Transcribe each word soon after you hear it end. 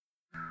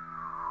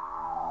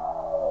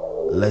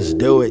Let's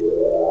do it.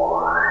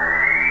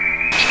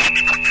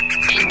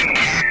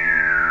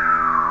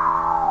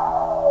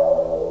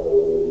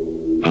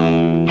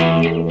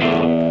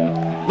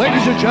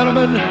 Ladies and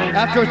gentlemen,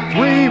 after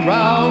 3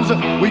 rounds,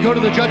 we go to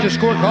the judges'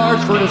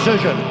 scorecards for a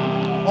decision.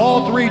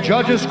 All 3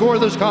 judges score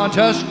this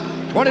contest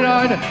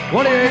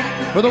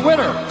 29-28 for the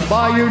winner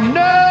by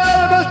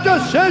unanimous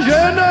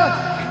decision,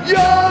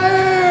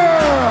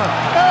 Yair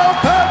El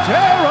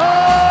Pantera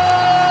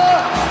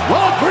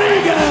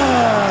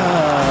Rodriguez.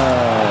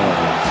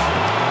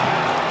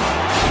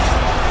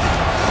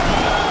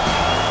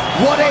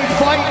 What a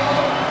fight.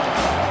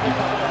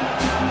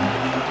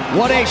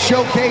 What a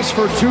showcase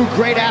for 2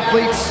 great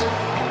athletes.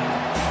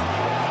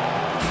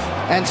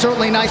 And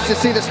certainly nice to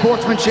see the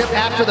sportsmanship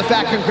after the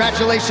fact.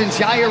 Congratulations,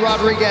 Yair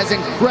Rodriguez.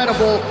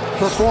 Incredible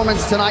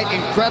performance tonight.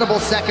 Incredible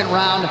second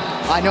round.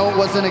 I know it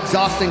was an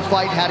exhausting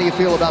fight. How do you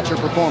feel about your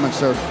performance,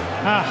 sir?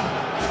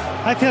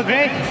 I feel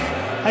great.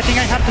 I think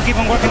I have to keep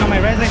on working on my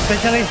wrestling,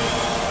 especially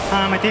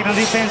my takedown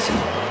defense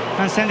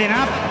and standing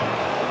up.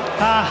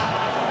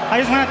 I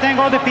just want to thank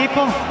all the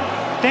people.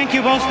 Thank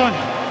you, Boston.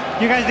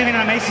 You guys live in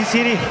an amazing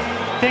city.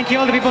 Thank you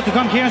all the people to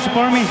come here and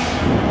support me.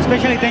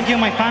 Especially thank you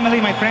my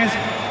family, my friends,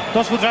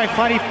 those who drive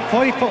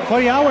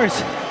 40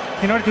 hours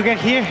in order to get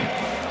here.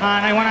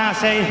 And I want to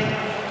say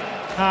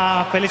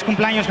feliz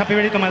cumpleaños, happy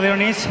birthday to my little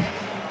niece,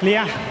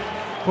 Leah,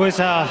 who is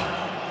her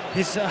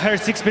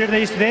 6th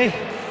birthday is today.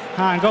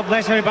 God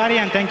bless everybody,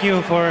 and thank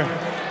you for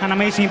an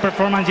amazing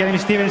performance, Jeremy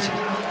Stephens.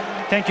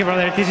 Thank you,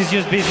 brother. This is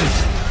just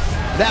business.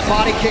 That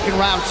body kick in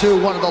round 2,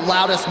 one of the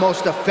loudest,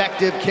 most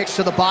effective kicks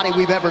to the body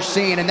we've ever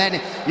seen. And then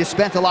you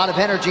spent a lot of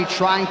energy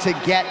trying to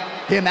get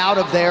him out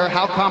of there.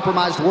 How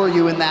compromised were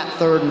you in that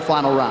 3rd and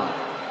final round?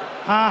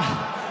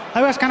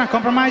 I was kind of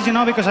compromised, you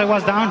know, because I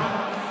was down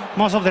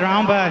most of the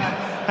round, but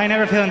I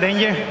never feel in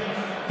danger.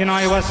 You know,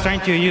 I was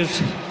trying to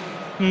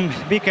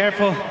be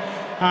careful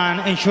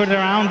and ensure the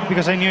round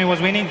because I knew I was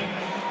winning.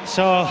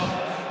 So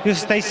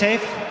just stay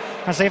safe,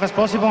 as safe as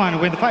possible, and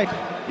win the fight.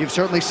 You've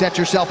certainly set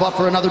yourself up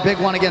for another big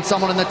one against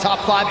someone in the top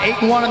 5,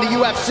 8-1 in the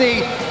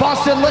UFC.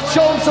 Boston, let's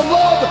show him some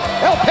love.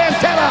 El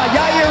Pantera,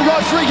 Yair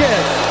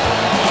Rodriguez.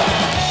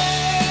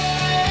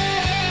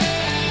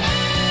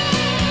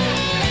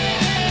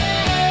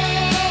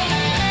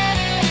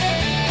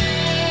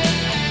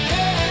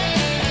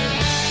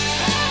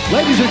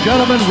 Ladies and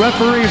gentlemen,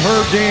 referee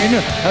Herb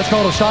Dean has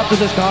called a stop to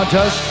this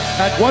contest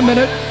at 1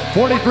 minute,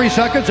 43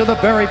 seconds of the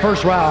very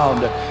first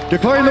round,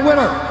 declaring the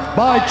winner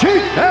by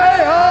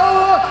TKO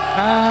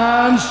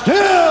and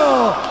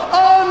still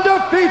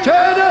undefeated,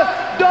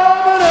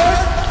 Dominic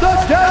the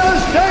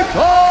Devastator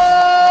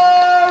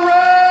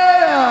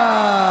Reyes.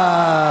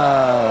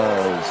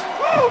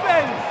 Woo,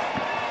 baby.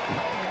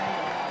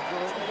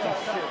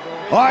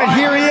 All right,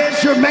 here he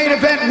is, your main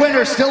event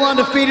winner, still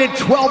undefeated,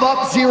 12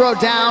 up, 0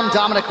 down,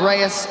 Dominic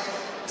Reyes.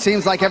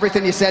 Seems like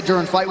everything you said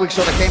during fight week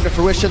sort of came to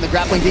fruition. The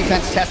grappling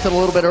defense tested a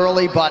little bit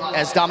early, but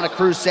as Dominic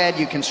Cruz said,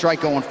 you can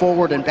strike going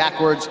forward and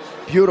backwards.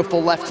 Beautiful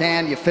left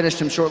hand. You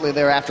finished him shortly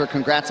thereafter.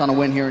 Congrats on a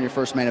win here in your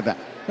first main event.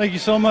 Thank you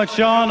so much,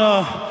 Sean.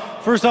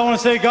 First, I want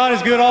to say God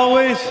is good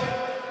always.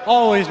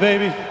 Always,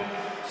 baby.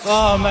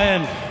 Oh,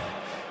 man.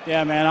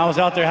 Yeah, man, I was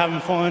out there having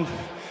fun,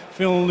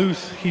 feeling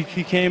loose.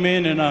 He came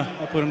in, and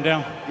I put him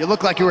down. You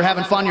looked like you were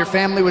having fun. Your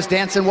family was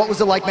dancing. What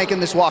was it like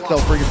making this walk, though,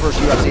 for your first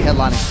UFC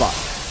headlining spot?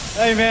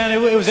 Hey, man, it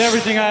was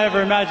everything I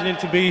ever imagined it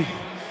to be.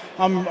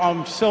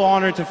 I'm so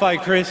honored to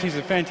fight Chris. He's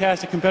a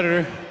fantastic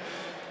competitor.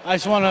 I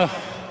just want to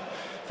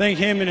thank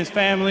him and his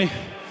family.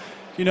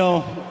 You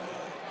know,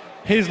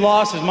 his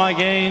loss is my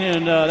gain,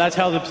 and that's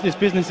how this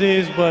business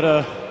is, but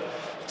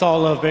it's all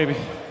love, baby.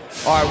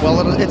 All right,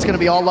 well, it's going to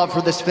be all love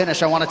for this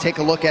finish. I want to take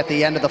a look at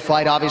the end of the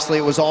fight. Obviously,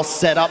 it was all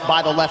set up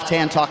by the left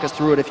hand. Talk us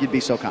through it, if you'd be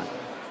so kind.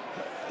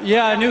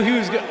 Yeah, I knew he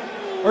was good.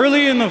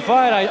 Early in the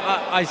fight,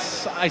 I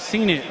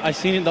seen it. I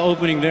seen it, the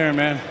opening there,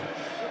 man.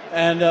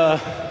 And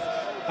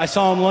I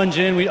saw him lunge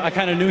in. I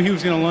kind of knew he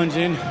was going to lunge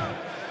in.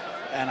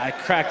 And I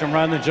cracked him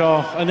right in the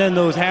jaw. And then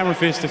those hammer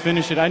fists to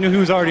finish it. I knew he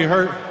was already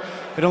hurt.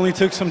 It only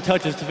took some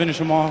touches to finish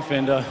him off,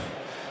 and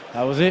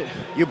that was it.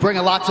 You bring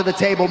a lot to the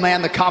table,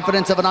 man. The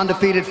confidence of an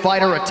undefeated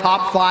fighter, a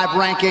top 5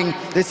 ranking.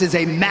 This is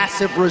a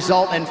massive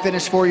result and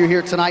finish for you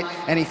here tonight.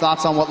 Any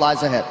thoughts on what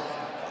lies ahead?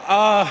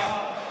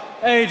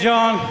 Hey,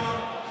 John.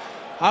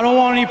 I don't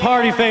want any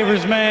party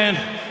favors, man.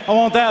 I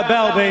want that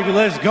belt, baby.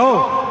 Let's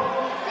go.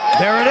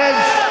 There it is.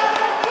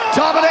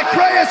 Dominic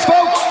Reyes,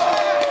 folks.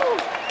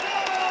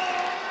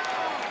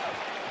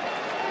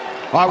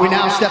 All right, we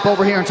now step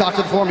over here and talk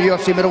to the former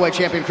UFC middleweight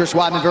champion, Chris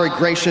Weidman. Very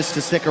gracious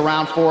to stick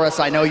around for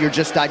us. I know you're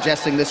just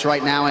digesting this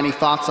right now. Any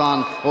thoughts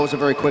on what was a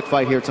very quick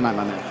fight here tonight,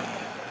 my man?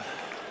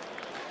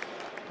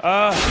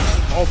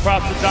 All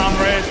props to Dom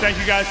Reyes. Thank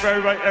you guys for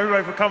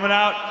everybody for coming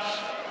out.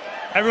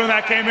 Everyone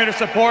that came here to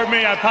support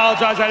me, I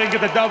apologize I didn't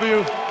get the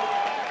W.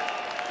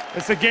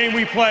 It's the game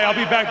we play. I'll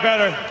be back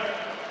better.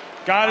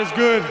 God is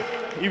good,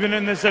 even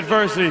in this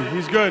adversity.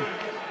 He's good.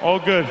 All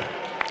good.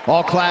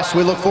 All class.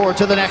 We look forward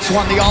to the next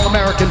one, the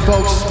All-American,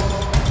 folks.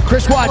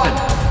 Chris Weidman.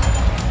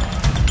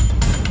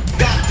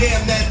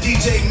 Goddamn, that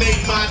DJ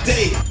made my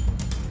day.